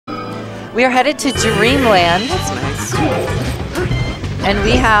We are headed to Dreamland. That's nice. And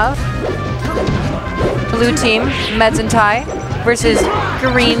we have blue team, Medz and Ty, versus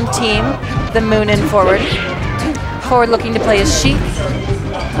green team, the Moon and Forward. Forward looking to play as Sheik.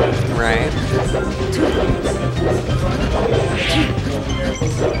 Right.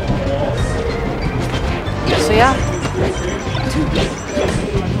 So yeah.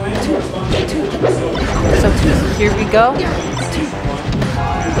 So here we go.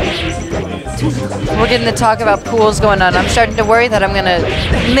 We're getting to talk about pools going on. I'm starting to worry that I'm going to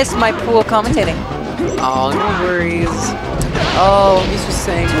miss my pool commentating. Oh, no worries. Oh, He's just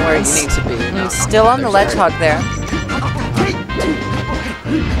saying where you need to be. I'm still on the ledge hog there.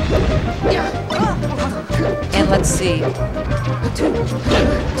 And let's see.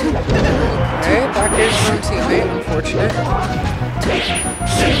 Okay, back is from teammate, unfortunate. Okay,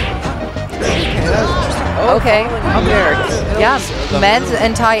 that was interesting. Oh, Okay. up there. Yeah, Medz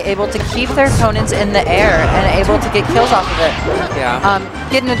and Ty able to keep their opponents in the air and able to get kills off of it. Yeah.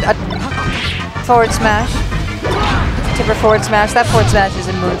 Getting a forward smash. Tipper forward smash. That forward smash is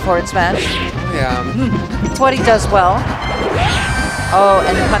a Moon forward smash. Yeah. It's what he does well. Oh,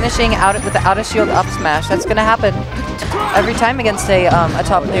 and punishing out with the out of shield up smash. That's going to happen every time against a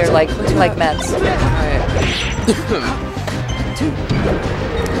top player like Medz.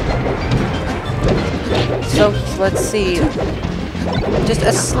 So let's see. Just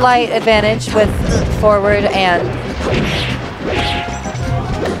a slight advantage with Forward and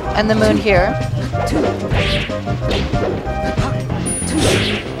the Moon here.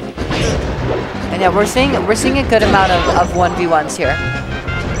 And yeah, we're seeing a good amount of 1v1s here.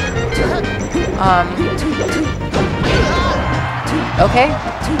 Okay,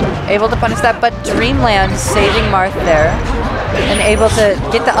 able to punish that, but Dreamland saving Marth there, and able to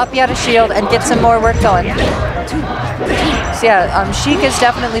get the up out of shield and get some more work going. So yeah, Sheik is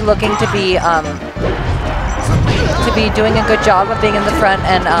definitely looking to be doing a good job of being in the front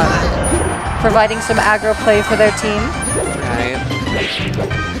and providing some aggro play for their team. Right.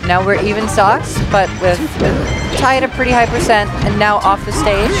 Now we're even stocks, but with Ty at a pretty high percent and now off the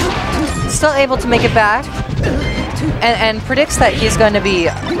stage. Still able to make it back and predicts that he's going to be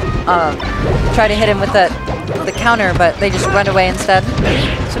try to hit him with the counter, but they just run away instead.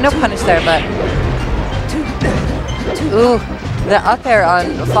 So no punish there, but ooh, the up air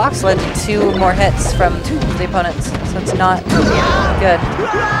on Fox led to 2 more hits from the opponents, so it's not good.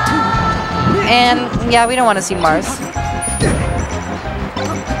 And yeah, we don't want to see Mars.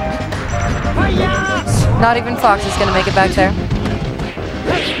 Not even Fox is going to make it back there.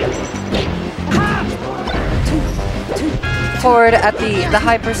 Forward at the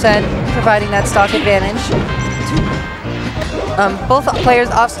high percent, providing that stock advantage. Both players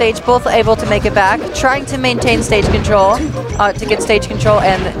off stage, both able to make it back, trying to maintain stage control, to get stage control,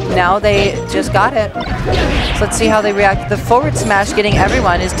 and now they just got it. So let's see how they react. The forward smash getting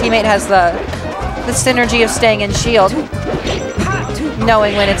everyone. His teammate has the synergy of staying in shield,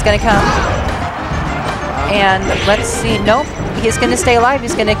 knowing when it's going to come. And let's see, nope, he's going to stay alive.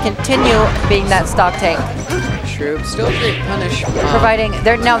 He's going to continue being that stock tank. True, still a great punish. Providing,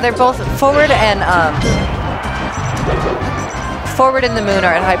 they're both Forward and Forward and the Moon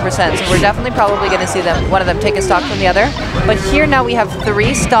are at high percent, so we're definitely probably going to see one of them take a stock from the other. But here now we have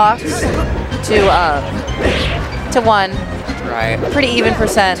 3 stocks to 1. Right. Pretty even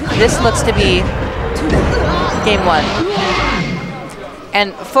percent. This looks to be game 1.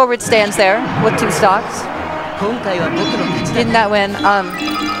 And Forward stands there with 2 stocks. Didn't that win?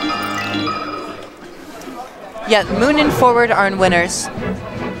 Yeah, Moon and Forward are in winners.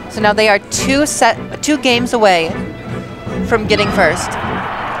 So now they are 2 games away from getting first.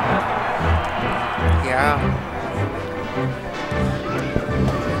 Yeah.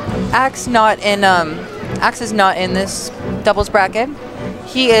 Axe is not in this doubles bracket.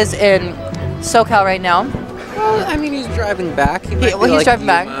 He is in SoCal right now. Well, I mean, he's driving back. He's driving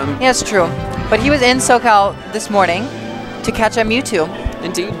back. Yeah, it's true. But he was in SoCal this morning to catch a Mewtwo.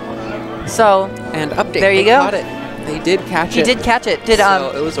 Indeed. So and update. There you go. Caught it. They did catch it. He did catch it. Did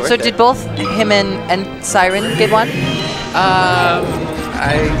so it was worth it. Did both him and Siren get one?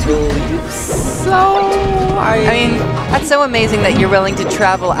 I believe so. I mean, that's so amazing that you're willing to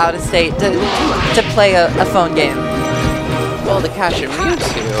travel out of state to play a phone game. Well, to catch a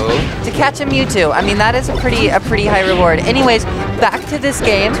Mewtwo. To catch a Mewtwo. I mean, that is a pretty high reward. Anyways, back to this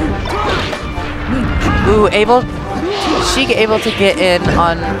game. Ooh, Sheik able to get in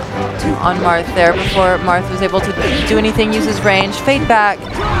on Marth there before Marth was able to do anything, use his range, fade back.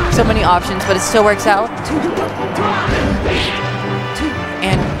 So many options, but it still works out.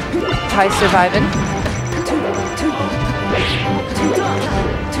 And Ty surviving.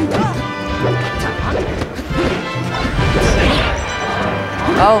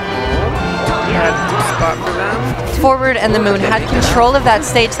 Oh. Bad spot for them. Forward and the Moon had control of that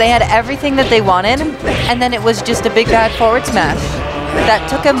stage. They had everything that they wanted, and then it was just a big bad forward smash that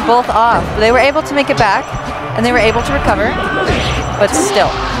took them both off. They were able to make it back, and they were able to recover, but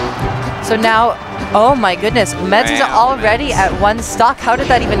still. So now, oh my goodness, Medz is already at 1 stock. How did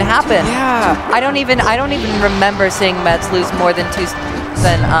that even happen? Yeah. I don't even remember seeing Medz lose more than two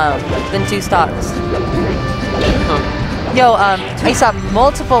stocks. Yo, I saw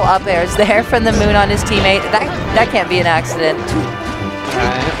multiple up airs there from the Moon on his teammate. That can't be an accident.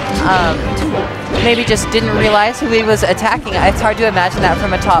 Maybe just didn't realize who he was attacking. It's hard to imagine that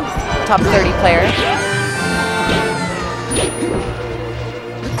from a top 30 player.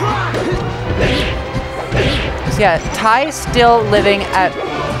 So yeah, Ty is still living at.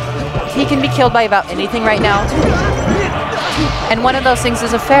 He can be killed by about anything right now. And one of those things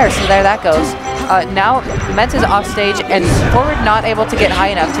is a fair, so there that goes. Now, Medz is off stage, and Forward not able to get high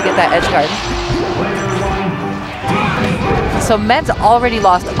enough to get that edge guard. So Medz already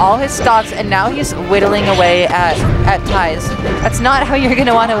lost all his stocks, and now he's whittling away at ties. That's not how you're going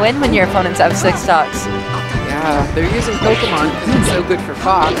to want to win when your opponents have 6 stocks. Yeah, they're using Pokemon because it's so good for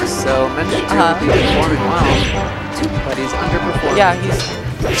Fox, so Medz should be performing well. But he's underperforming. Yeah,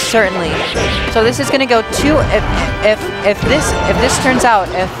 he's certainly. So this is going to go to if this turns out,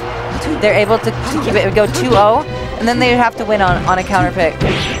 if they're able to keep it, go 2-0, and then they would have to win on a counter pick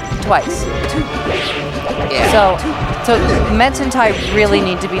twice. Yeah. So Medz and Ty really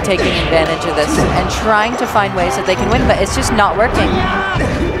need to be taking advantage of this and trying to find ways that they can win, but it's just not working.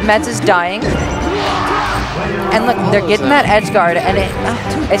 Medz is dying. And look, they're getting that edge guard, and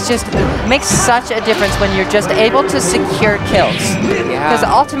it's just makes such a difference when you're just able to secure kills. Because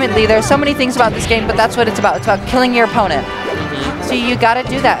ultimately, there's so many things about this game, but that's what it's about. It's about killing your opponent. So you got to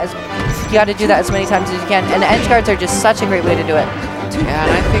do that. You got to do that as many times as you can, and edge guards are just such a great way to do it. Yeah,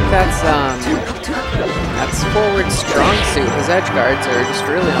 and I think that's Forward's strong suit. His edge guards are just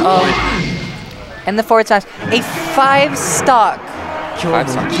really on point. And the forward smash, a 5-stock.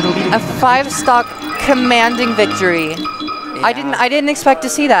 A 5-stock commanding victory. Yeah. I didn't expect to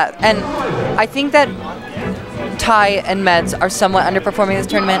see that, and I think that Ty and Medz are somewhat underperforming this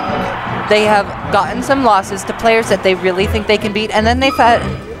tournament. They have gotten some losses to players that they really think they can beat, and then they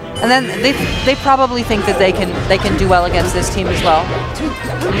probably think that they can do well against this team as well.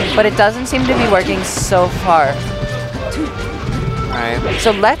 But it doesn't seem to be working so far. Right.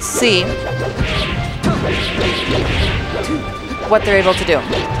 So let's see what they're able to do.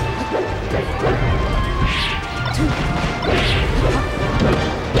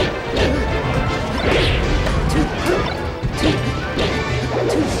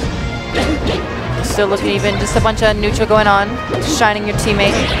 Still looking even, just a bunch of neutral going on, shining your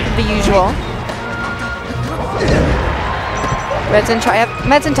teammate, the usual. Medz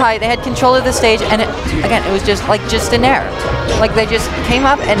and Ty, they had control of the stage, and again, it was just a nair. Like they just came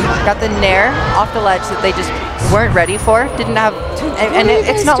up and got the nair off the ledge that they just weren't ready for. Didn't have, and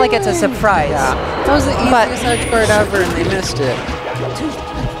it's not like it's a surprise. Yeah. That was the easiest edge guard ever, and they missed it.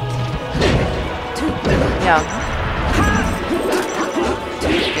 Yeah.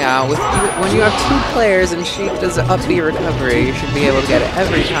 Yeah, when you have 2 players and Sheik does an up B recovery, you should be able to get it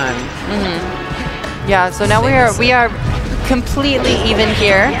every time. Yeah, so now we are completely even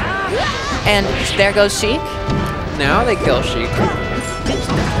here, and there goes Sheik. Now they kill Sheik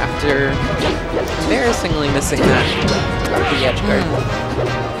after embarrassingly missing that up B edge guard.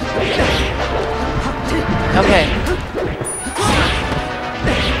 Okay.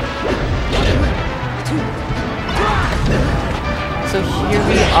 So here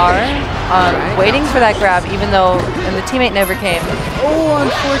we are, waiting for that grab, even though the teammate never came. Oh,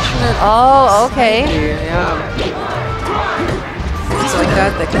 unfortunate. Oh, okay. Yeah. It's like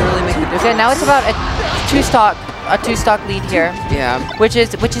that can really make a difference. Yeah, now it's about a 2-stock lead here. Yeah. Which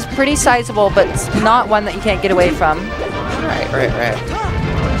is pretty sizable, but it's not one that you can't get away from. Right.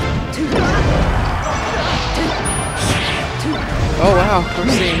 Oh wow,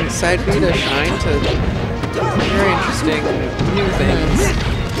 we're seeing side B to shine to very interesting new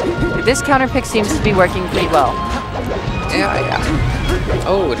things. This counter pick seems to be working pretty well. Yeah.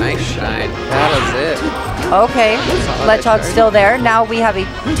 Oh, nice shine. That was it. Okay, Ledgehog's still there. Now we have a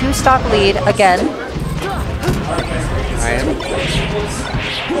 2-stock lead again. Alright.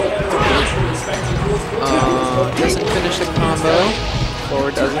 Doesn't finish the combo.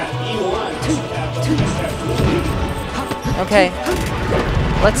 Forward doesn't. Okay,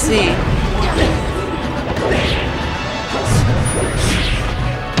 let's see.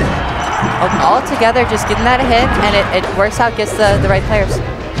 All together, just getting that hit, and it works out, gets the right players.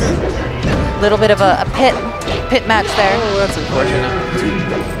 Little bit of a pit match there. Oh, that's unfortunate.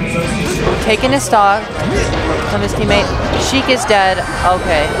 Taking his stock from his teammate. Sheik is dead.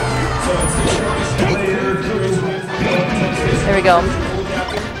 Okay. There we go.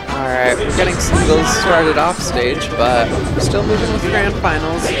 Alright, we're getting singles started off stage, but we're still moving with grand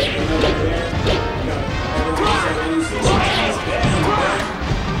finals.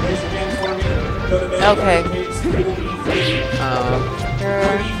 Okay.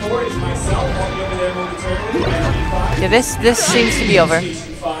 Yeah, this seems to be over.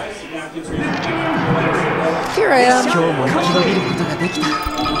 Here I am.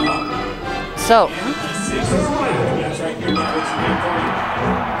 So.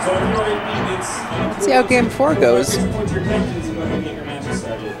 Let's see how game 4 goes.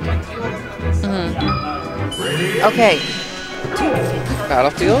 Okay.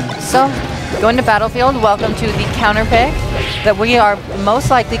 Battlefield. So, going to Battlefield, welcome to the counter pick that we are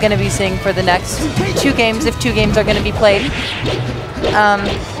most likely going to be seeing for the next 2 games, if 2 games are going to be played.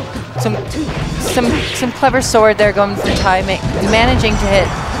 Some clever sword there going for Ty, managing to hit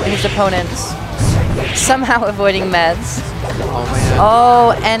his opponents, somehow avoiding Medz. Oh man.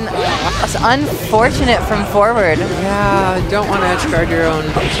 Oh, and it's unfortunate from forward. Yeah, don't want to edge guard your own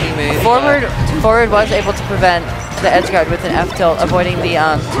teammate. Forward was able to prevent the edge guard with an F tilt, avoiding the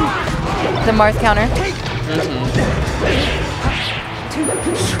Marth counter.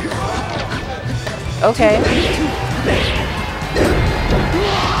 Okay.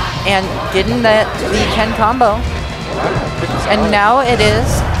 And getting the Ken combo. And now it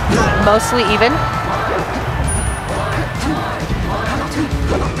is mostly even.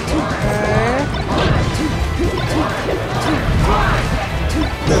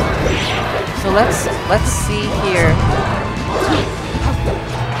 So let's see here.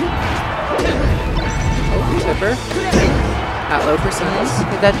 Oh, tipper. At low percentage.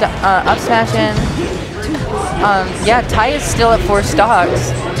 That up smash in. Yeah, Ty is still at 4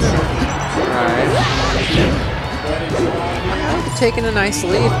 stocks. Alright. Taking a nice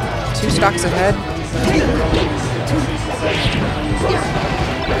lead. 2 stocks ahead.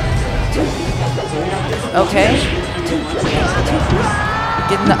 Okay.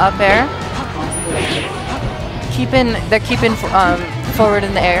 Getting the up air. They're keeping forward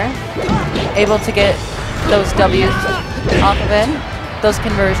in the air. Able to get those W's off of it. Those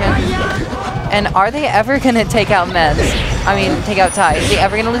conversions. And are they ever going to take out Medz? I mean, take out Ty. Is he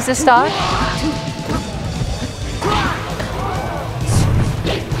ever going to lose this stock?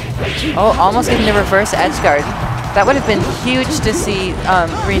 Oh, almost getting the reverse edge guard. That would have been huge to see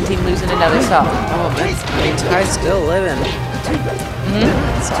Green Team losing another stock. Oh, man. Ty's still living.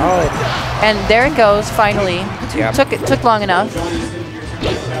 Solid. And there it goes, finally. Yep. Took long enough.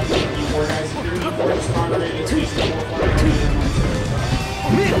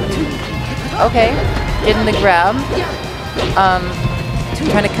 Okay, getting the grab.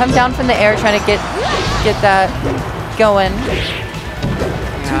 Trying to come down from the air, trying to get that going.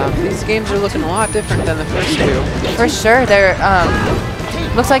 Yeah, these games are looking a lot different than the first 2. For sure, they're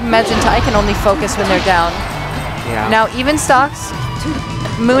looks like Medz and Ty can only focus when they're down. Yeah. Now even stocks,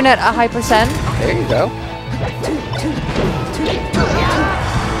 Moon at a high percent. There you go.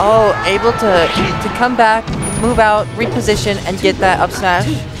 Oh, able to come back, move out, reposition, and get that up smash.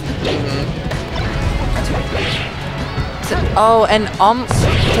 Oh, and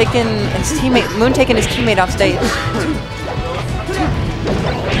taking his teammate, Moon taking his teammate off stage.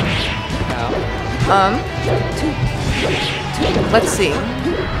 Let's see.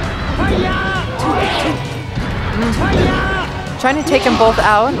 Trying to take them both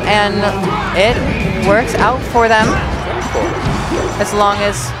out, and it works out for them. As long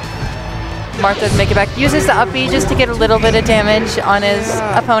as Martha make it back. Uses the up B just to get a little bit of damage on his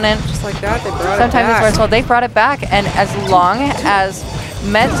opponent. Just like that, they brought Sometimes it it's back. worse. Well, they brought it back, and as long as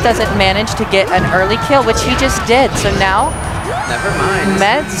Medz doesn't manage to get an early kill, which he just did, so now Never mind.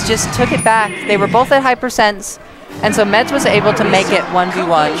 Medz just took it back. They were both at high percents, and so Medz was able to make it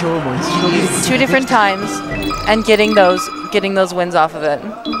 1v1 2 different times, and getting those wins off of it.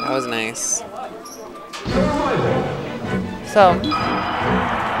 That was nice. So,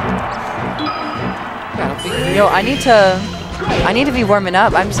 yo, I need to be warming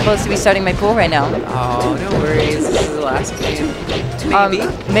up. I'm supposed to be starting my pool right now. Oh, no worries. This is the last game.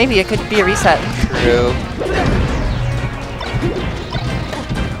 Maybe. Maybe it could be a reset. True.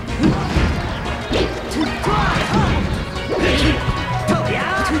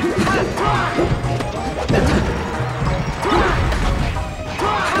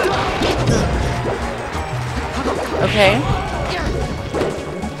 Okay.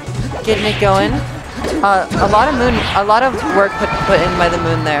 Getting it going. A lot of work put in by the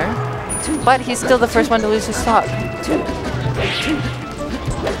Moon there. but he's still the first one to lose his stock.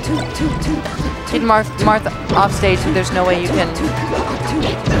 Hit Marth off stage, there's no way you can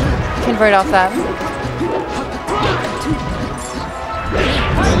convert off that.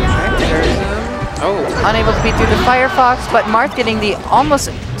 Unable to beat through the Firefox, but Marth getting the almost...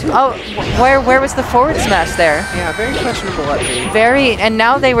 Oh, where was the forward smash there? Yeah, very questionable up B. Very, and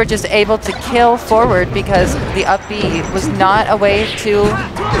now they were just able to kill forward because the up B was not a way to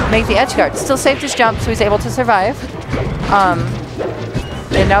make the edge guard. Still saved his jump, so he's able to survive.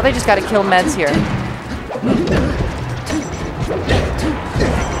 And now they just got to kill Medz here.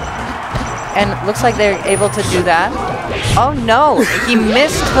 And looks like they're able to do that. Oh no, he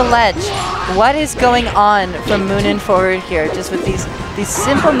missed the ledge. What is going on from Moon and forward here? Just with these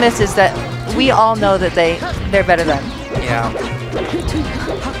simple misses that we all know that they're better than. Yeah.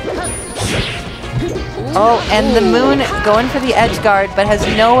 Oh, and the Moon going for the edge guard, but has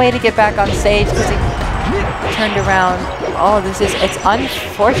no way to get back on stage because he turned around. Oh, it's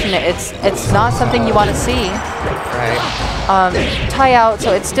unfortunate. It's not something you want to see. Right. Tie out,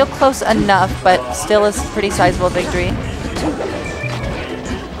 so it's still close enough, but still is pretty sizable victory.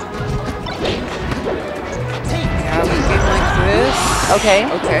 Yeah, we game like this. Okay.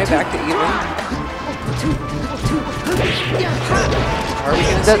 Okay, back to even. Are we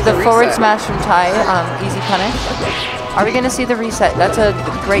gonna see the forward smash from Ty, easy punish. Are we going to see the reset? That's a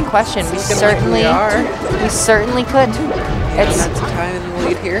great question. We certainly are. We certainly could. It's Ty in the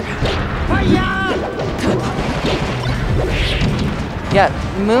lead here. Yeah,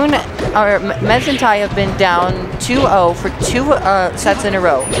 Moon or Medz and Ty have been down 2-0 for 2 sets in a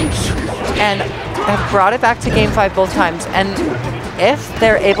row, and have brought it back to Game 5 both times. And if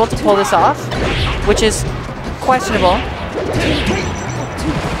they're able to pull this off, which is questionable,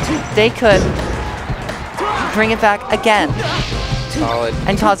 they could bring it back again. Solid.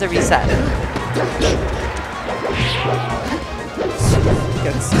 And cause a reset.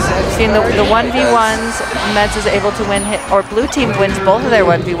 Seeing the 1v1s, Medz is able to win or blue team wins both of their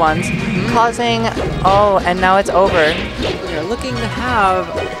 1v1s, causing, oh, and now it's over. We're looking to have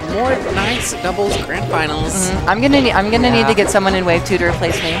more nice doubles grand finals. I'm gonna need to get someone in wave 2 to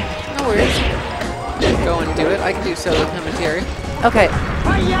replace me. No worries. Go and do it. I can do solo commentary. Okay.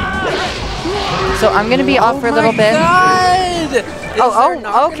 So I'm gonna be off for a little bit. God!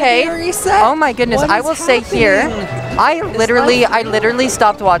 Okay. Oh my goodness! I will say here, I literally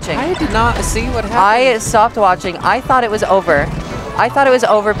stopped watching. I did not see what happened. I stopped watching. I thought it was over.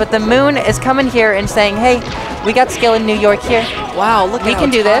 But the Moon is coming here and saying, "Hey, we got skill in New York here. Wow, look! We can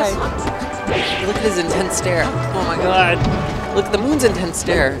do this." Look at his intense stare. Oh my God! Look at the Moon's intense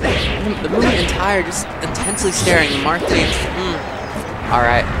stare. The Moon and Ty are just intensely staring. Marth thinks, all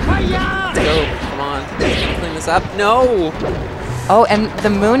right, let's go. Come on, clean this up. No. Oh, and the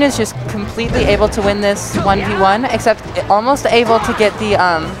Moon is just completely able to win this 1v1, except almost able to get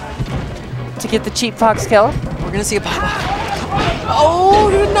the cheap Fox kill. We're gonna see a pop-up. Oh,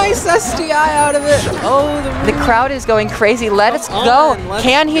 nice SDI out of it. Oh, the crowd is going crazy. Let us go.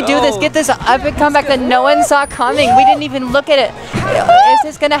 Can he do this? Get this epic comeback that no one saw coming. We didn't even look at it. Is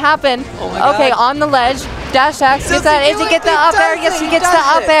this gonna happen? Oh okay, on the ledge. Dash axe gets that. Does he get the up air? Yes, he gets the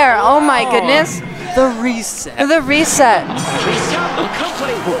up air. Oh my goodness. The reset. The reset.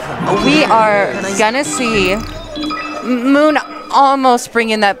 We are gonna see Moon almost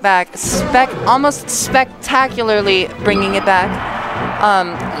bringing that back. Almost spectacularly bringing it back.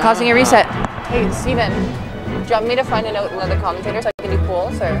 Causing a reset. Hey, Steven, do you want me to find another commentator so I can do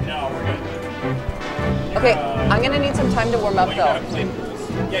pools? Or? No, we're good. Okay, I'm gonna need some time to warm up though.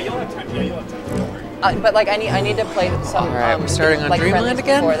 Yeah, you'll have time. Yeah, you'll have time. Don't worry. But like, I need to play some. All right, we're starting on like Dreamland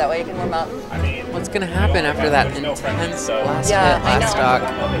again. Before, that way you can warm up. I mean, what's gonna happen after that intense last hit, Yeah, last stock?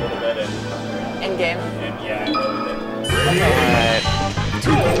 In game.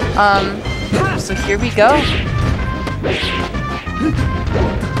 Alright. So here we go.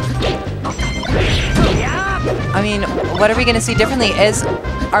 I mean, what are we going to see differently?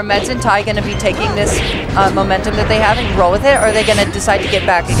 Are Medz and Ty going to be taking this momentum that they have and roll with it, or are they going to decide to get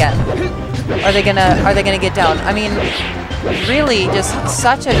back again? Are they gonna get down? I mean, really, just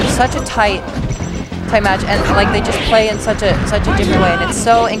such a tight match, and like they just play in such a different way, and it's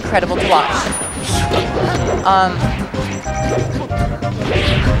so incredible to watch.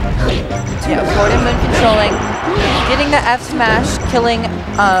 Yeah, forward and Moon controlling, getting the F smash, killing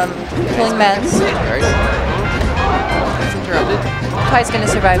Medz. Ty's gonna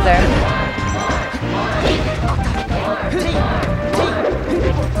survive there.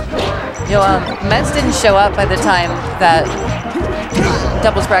 Medz didn't show up by the time that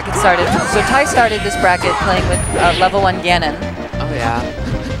doubles bracket started. So Ty started this bracket playing with level 1 Ganon. Oh yeah.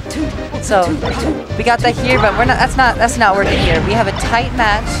 So we got that here, but we're not. That's not working here. We have a tight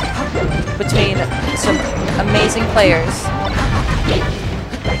match between some amazing players.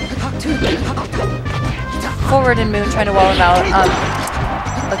 Forward and Moon trying to wall him out.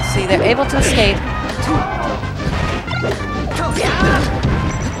 Let's see, they're able to escape.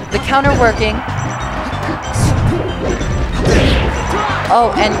 The counter working.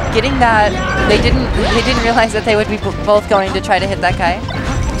 Oh, and getting that, they didn't realize that they would be both going to try to hit that guy.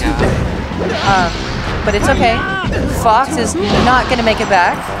 But it's okay. Fox is not going to make it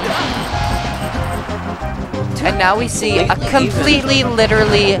back. And now we see a completely,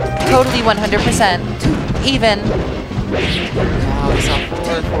 literally, totally 100% even. Wow, we saw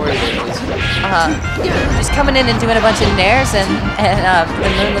forward. Just coming in and doing a bunch of nairs, and the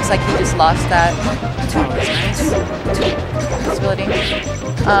Moon looks like he just lost that possibility.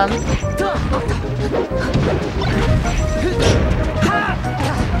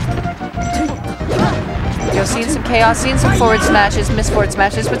 You're seeing some chaos, seeing some forward smashes, missed forward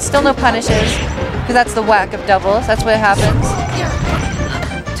smashes, but still no punishes, because that's the whack of doubles. That's what happens.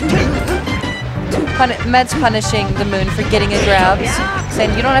 Medz punishing the Moon for getting his grabs,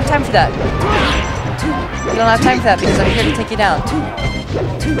 saying, you don't have time for that. You don't have time for that because I'm here to take you down.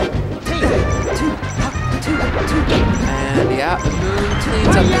 And yeah, the Moon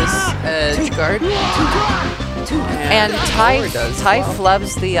cleans up this edge guard. And Ty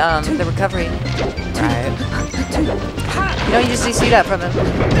flubs the recovery. Right. You don't usually see that from him.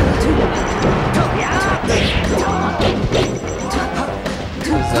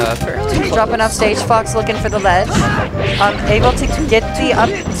 Dropping off stage, Fox looking for the ledge. Able to get the up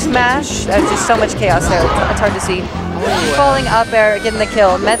smash. There's just so much chaos there. It's hard to see. Falling up air, getting the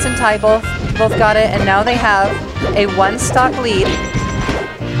kill. Medz and Ty both got it, and now they have a one-stock lead.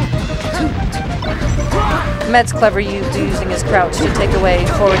 Medz clever using his crouch to take away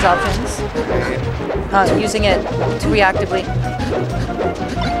forwards options. Using it reactively.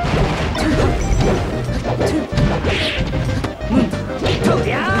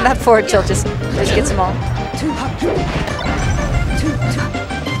 And that forward tilt just gets them all.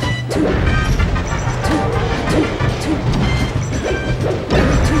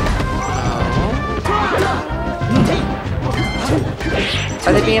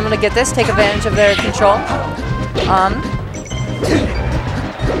 Are they being able to get this? Take advantage of their control?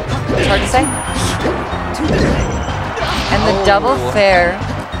 It's hard to say. And the double fair.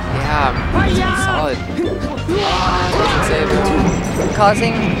 Yeah, solid.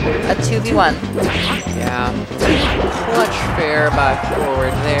 Causing a 2v1. Yeah. Clutch fair by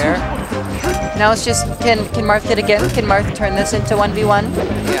forward there. Now it's just, can Marth hit again? Can Marth turn this into 1v1?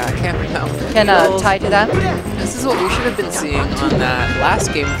 Yeah, I can't remember. Can Ty do that? This is what we should have been seeing on that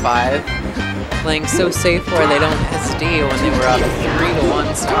last game 5. Playing so safe where they don't SD when they were up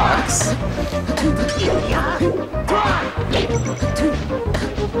 3-1 stocks.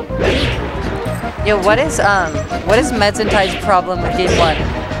 Yo, what is Medz and Ty's problem with game 1?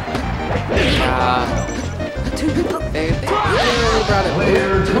 They really brought it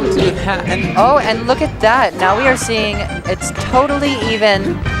back. Don't do that. And oh, and look at that. Now we are seeing it's totally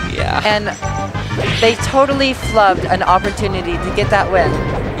even. yeah. And they totally flubbed an opportunity to get that win.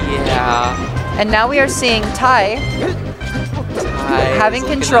 Yeah. And now we are seeing Ty having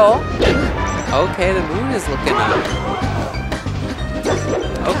control. Okay, the Moon is looking up.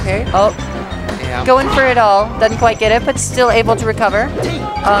 Okay. Oh. Yeah. Going for it all. Doesn't quite get it, but still able to recover.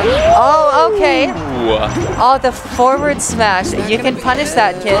 Oh, okay. Oh, the forward smash. You can punish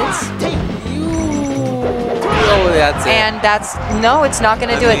that, kids. Oh, that's it. And no, it's not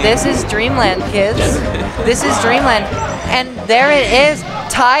going to do it. This is Dreamland, kids. This is Dreamland. And there it is.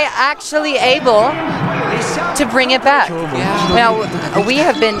 Ty actually able to bring it back. Yeah. Now, we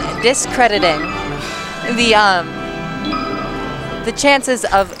have been discrediting the chances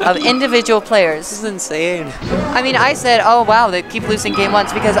of individual players. This is insane. I mean, I said, oh wow, they keep losing game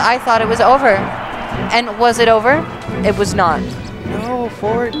 1s because I thought it was over. And was it over? It was not. No,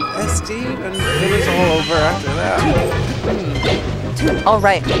 forward SD, and it was all over after that. All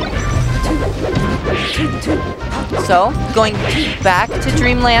right. So, going back to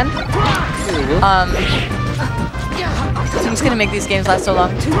Dreamland. I'm just gonna make these games last so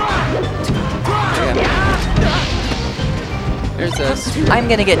long. There's a. I'm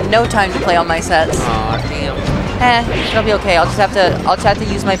gonna get no time to play on my sets. Aw, damn. It'll be okay. I'll just have to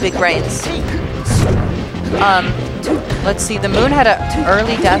use my big brains. Let's see. The Moon had an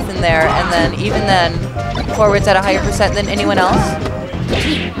early death in there, and then even then, forwards at a higher percent than anyone else.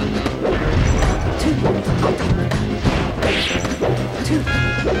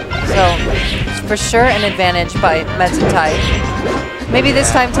 So, for sure an advantage by Medz and Ty. Maybe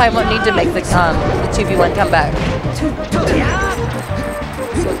this time Ty won't need to make the 2v1 comeback. It's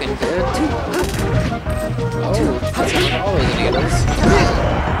looking good. Oh, that's not all of the needles.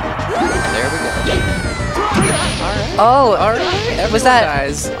 There we go. Alright. Oh, Alright. was that,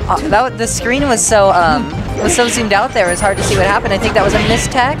 Dies. the screen was so zoomed out there, it was hard to see what happened. I think that was a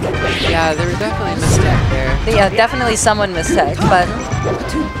mistech. Yeah, there was definitely a mistake there. Yeah, definitely someone mistech, but...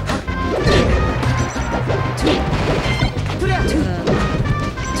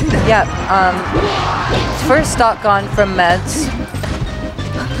 Yeah, first stock gone from Medz.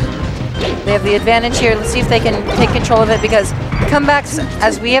 They have the advantage here. Let's see if they can take control of it, because comebacks,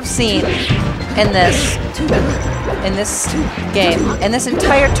 as we have seen in this game, in this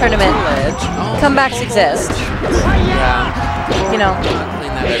entire tournament, comebacks exist. Yeah. You know.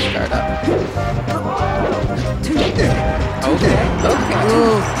 Clean that edge guard up. Okay.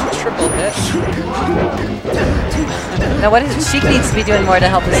 Ooh. Triple hit. Now what is it? Sheik needs to be doing more to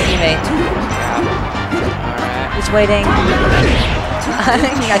help his teammate. Yeah. Alright. He's waiting.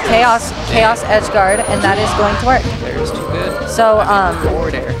 A chaos edge guard, and that is going to work. There's too good. So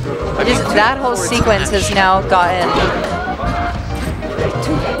Forward air. that whole sequence has now gotten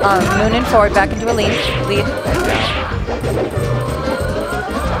Moon and Forward back into a lead.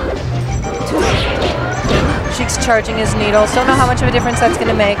 Sheik's charging his needles. Don't know how much of a difference that's going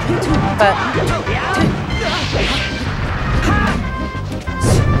to make, but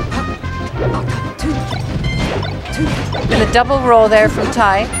and the double roll there from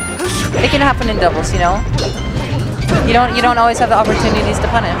Ty. It can happen in doubles, you know. You don't always have the opportunities to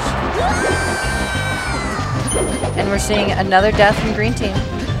punish. And we're seeing another death from Green Team.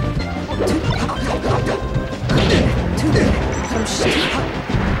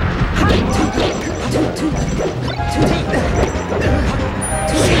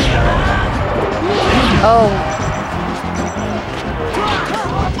 Oh.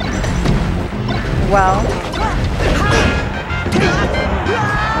 Well.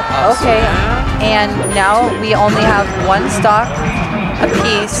 Okay. And now we only have one stock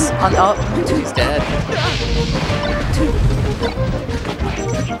apiece on. Oh, He's dead.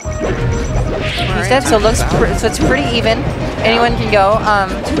 He's dead. So it's pretty even. Anyone can go.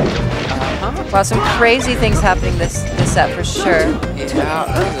 Wow, some crazy things happening this set for sure. Yeah,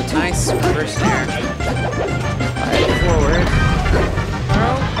 that was a nice reverse snare. Alright, forward.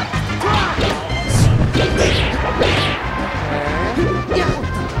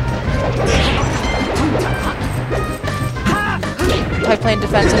 By playing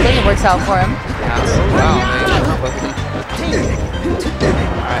defensively, it works out for him. Yeah, oh wow, they come with him.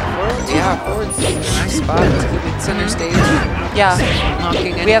 Alright, forward. Yeah, forward's a nice spot to keep it center stage. Yeah.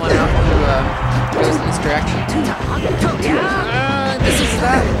 Knocking anyone out who goes in this direction. This is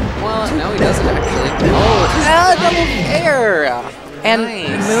that. Well, no, he doesn't actually. Oh, double air! And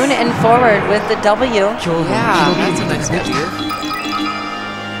nice. Moon and Forward with the W. Yeah, that's a nice W.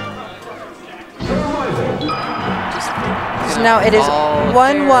 So now it is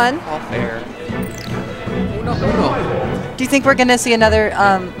 1-1. All fair. Uno. Do you think we're going to see another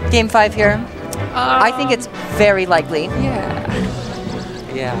Game 5 here? I think it's very likely.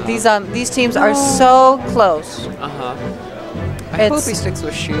 Yeah. These teams are so close. I hope he sticks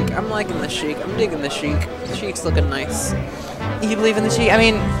with Sheik. I'm liking the Sheik. I'm digging the Sheik. The Sheik's looking nice. You believe in the Sheik? I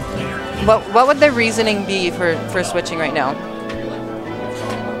mean, what would their reasoning be for switching right now?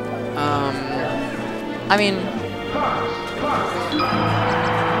 I mean,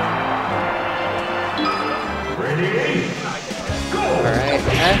 all right,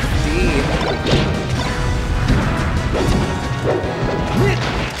 FD.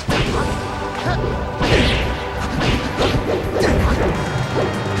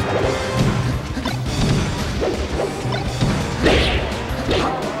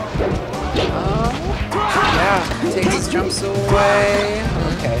 Takes his jumps away.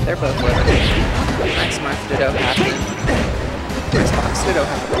 Okay, they're both living. Nice Mark Ditto happening. Nice Fox Ditto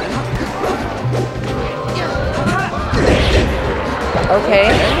happening.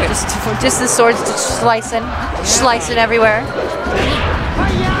 okay. Just the swords just slicing everywhere.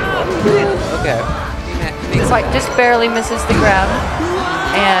 Okay. It's like just barely misses the grab,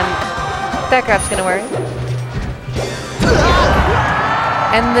 and that grab's gonna work.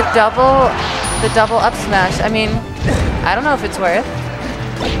 And the double up smash. I mean, I don't know if it's worth.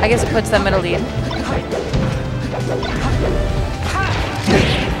 I guess it puts them in a lead.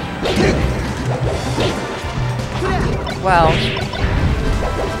 Wow.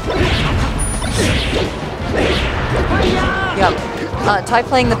 Yep. Ty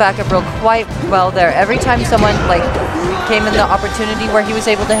playing the backup role quite well there. Every time someone like came in the opportunity where he was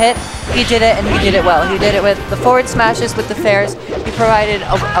able to hit, he did it, and he did it well. He did it with the forward smashes, with the fairs. He provided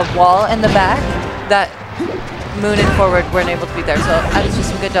a wall in the back that Moon and forward weren't able to be there. So that was just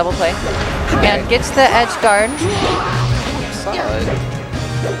some good double play. And gets the edge guard. Solid.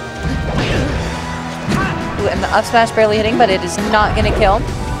 Ooh, and the up smash barely hitting, but it is not going to kill.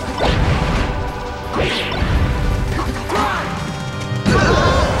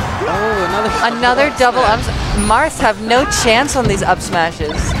 Oh, another double up. Marth have no chance on these up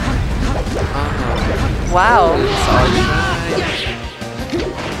smashes. Wow. Solid shine.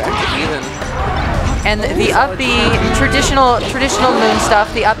 Back to even. And the up B, traditional Moon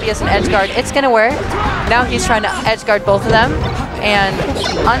stuff, the up B as an edge guard, it's going to work. Now he's trying to edge guard both of them, and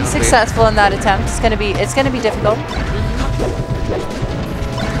unsuccessful in that attempt. It's going to be difficult.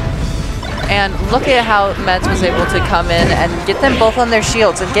 And look at how Medz was able to come in and get them both on their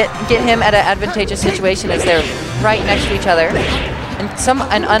shields and get him at an advantageous situation as they're right next to each other,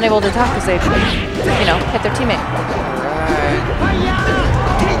 and unable to attack because they, hit their teammate.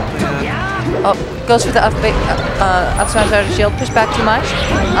 Oh, goes for the up smash out of shield, push back too much.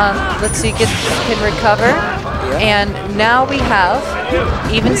 Let's see, can recover. And now we have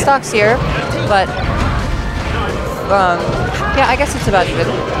even stocks here, but yeah, I guess it's about even.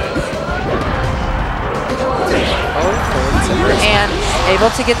 And able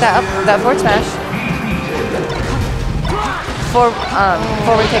to get that forward smash.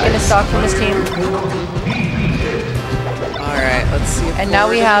 Forward taking a stock from his team. Alright, let's see. And now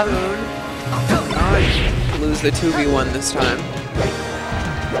we have lose the 2v1 this time,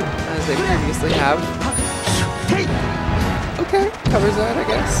 as they previously have. Okay, covers that, I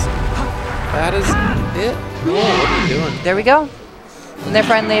guess. That is it. Oh, what are you doing? There we go. And they're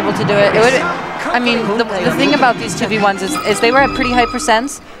finally able to do it. I mean, the thing about these 2v1s is they were at pretty high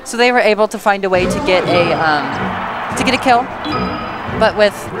percents, so they were able to find a way to get a kill. But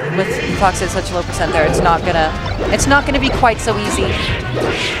with Fox at such a low percent there, it's not gonna be quite so easy.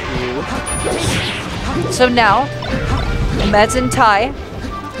 So now, Medz and Ty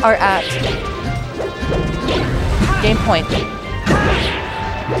are at game point.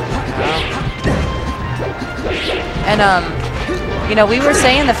 And we were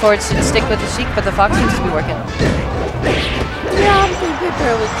saying the forwards should stick with the Sheik, but the Fox seems to be working. Yeah, they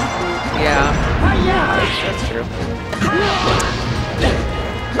barely. Yeah, that's true.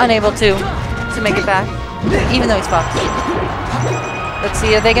 Unable to make it back, even though he's Fox. Let's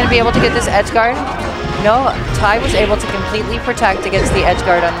see, are they going to be able to get this edge guard? No, Ty was able to completely protect against the edge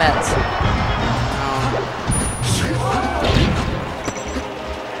guard on Medz.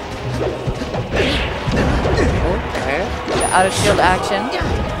 Okay. Out of shield action.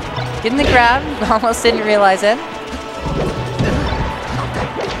 Getting the grab, almost didn't realize it.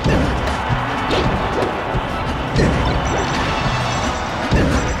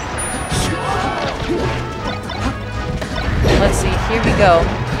 Let's see, here we go.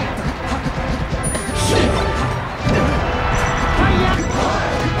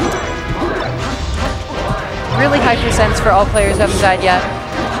 Really high percents for all players who haven't died yet.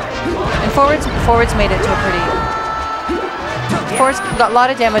 And forwards made it to a pretty... Forwards got a lot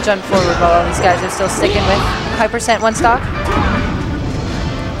of damage on forward while all these guys are still sticking with high percent one stock.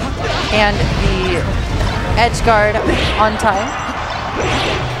 And the edge guard on time.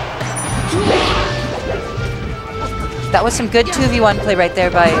 That was some good 2v1 play right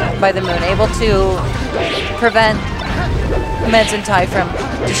there by the Moon, able to prevent Medz and Ty from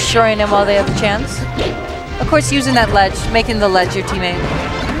destroying him while they have the chance. Of course, using that ledge, making the ledge your teammate.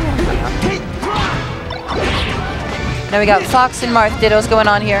 Now we got Fox and Marth dittos going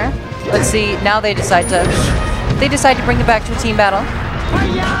on here. Let's see, now they decide to bring it back to a team battle.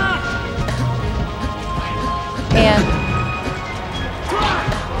 And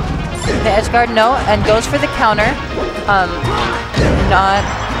the edge guard, no, and goes for the counter.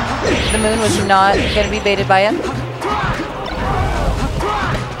 The Moon was not going to be baited by it.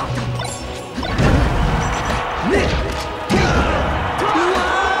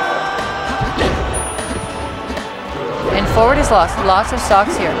 And forward is lost. Lots of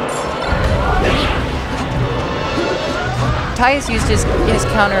stocks here. Ty has used his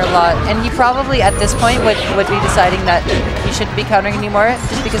counter a lot, and he probably at this point would be deciding that he shouldn't be countering anymore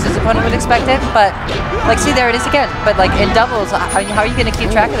just because his opponent would expect it. But like, see, there it is again. But like in doubles, how are you going to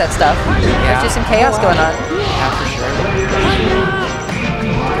keep track of that stuff? Yeah. There's just some chaos going on. Yeah, for sure.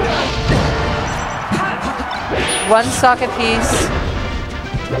 One stock apiece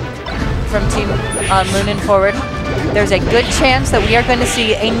from Team Moon and forward. There's a good chance that we are going to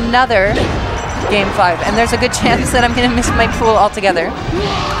see another game 5. And there's a good chance that I'm going to miss my pool altogether.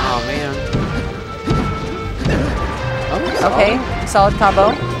 Oh, man. Oh, Okay, solid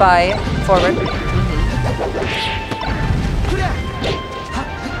combo by forward.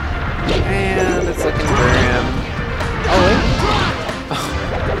 And it's looking grim. Oh, wait.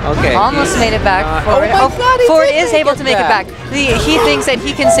 Okay. Almost made it back. Forward. Oh my God, he Forward did is able to make it back. He thinks that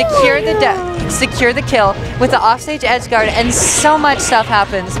he can secure the kill with the offstage edge guard, and so much stuff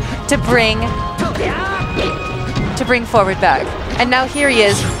happens to bring forward back. And now here he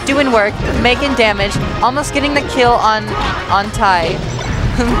is doing work, making damage, almost getting the kill on Tai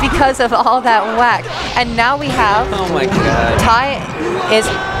because of all that whack. And now we have Oh my God.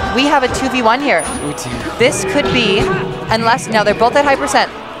 we have a 2v1 here. We do. This could be, unless, now they're both at high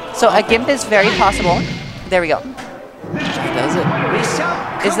percent, so a gimp is very possible. There we go. Does it?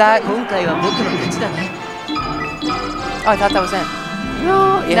 Is that, oh, I thought that was it.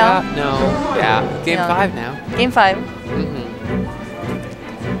 No. Yeah. No? No. Yeah. Game No. 5 now. Game 5.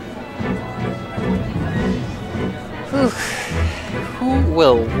 Whew. Who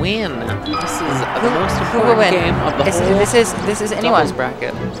will win? This is the most Who will important win? game of the whole This is anyone. doubles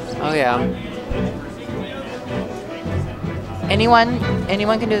bracket. Oh yeah. Anyone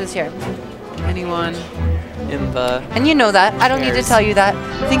can do this here. Anyone in the And you know that. I don't need to Cares. tell you that.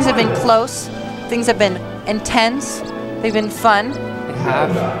 Things have been close. Things have been intense. They've been fun. they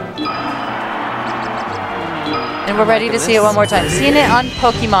have. And we're ready to see it one more time. Seeing it on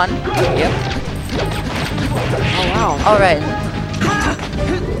Pokemon. Yep. Oh wow. All right.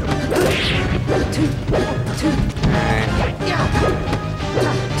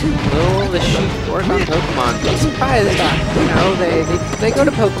 Will the sheep work on Pokemon? I'm surprised. You know, they go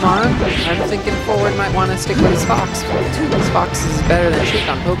to Pokemon. I'm thinking Forward might want to stick with his Fox. His Fox is better than Sheik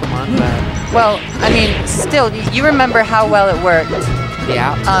on Pokemon, but Well, I mean, still, you remember how well it worked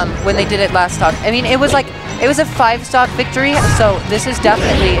yeah. when they did it last stock. I mean, it was a 5-stock victory, so this is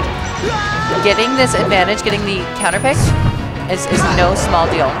definitely getting this advantage, getting the counter pick is no small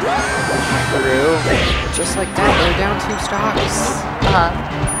deal. True. Just like that, they're down 2 stocks. Oh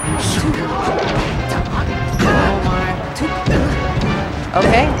my.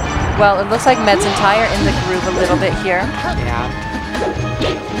 Okay. Well, it looks like Medz and Tai are in the groove a little bit here. Yeah.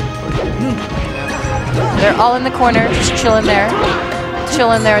 They're all in the corner, just chilling there,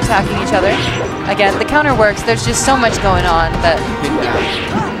 attacking each other. Again, the counter works. There's just so much going on that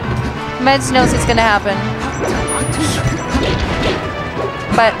Medz knows it's going to happen.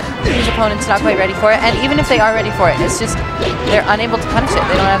 But his opponent's not quite ready for it. And even if they are ready for it, it's just they're unable to punish it.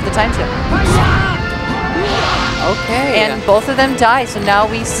 They don't have the time to. Okay. And both of them die, so now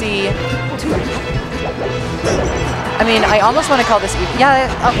we see... I mean, I almost want to call this... Yeah,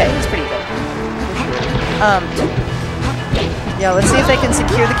 okay, it's pretty good. Yeah, let's see if they can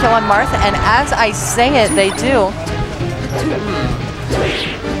secure the kill on Marth. And as I say it, they do.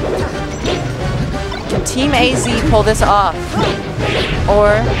 Can Team AZ pull this off?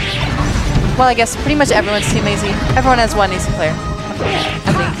 Or... Well, I guess pretty much everyone's Team AZ. Everyone has one AZ player.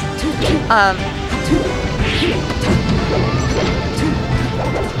 I think.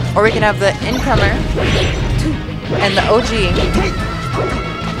 Or we can have the incomer and the OG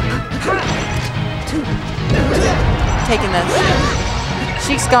taking this.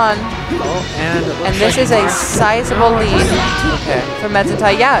 Sheik's gone. Oh, and this is a sizable lead for Medz and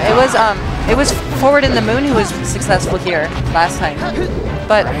Tai. Yeah, it was Forward in the Moon who was successful here last time.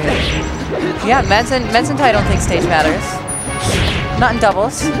 But yeah, Medz and Tai don't think stage matters. Not in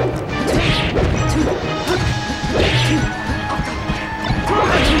doubles.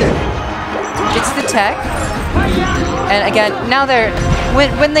 Gets the tech. And again, now they're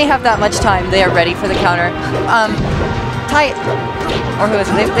when they have that much time, they are ready for the counter. Tai, or who is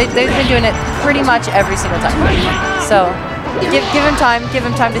it? They've been doing it pretty much every single time. So give him time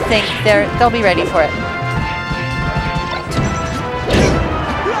to think. They'll be ready for it.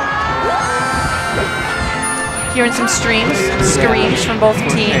 Hearing some screams from both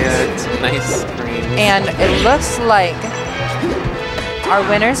teams. Nice screams. And it looks like our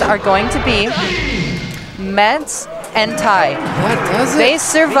winners are going to be Medz and Tai. That does it. They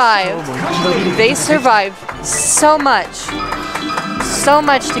survived. They survived so much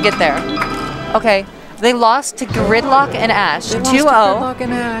to get there. Okay, they lost to Gridlock and Ash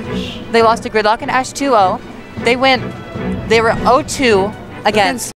 2-0. They lost to Gridlock and Ash 2-0. They were 0-2 against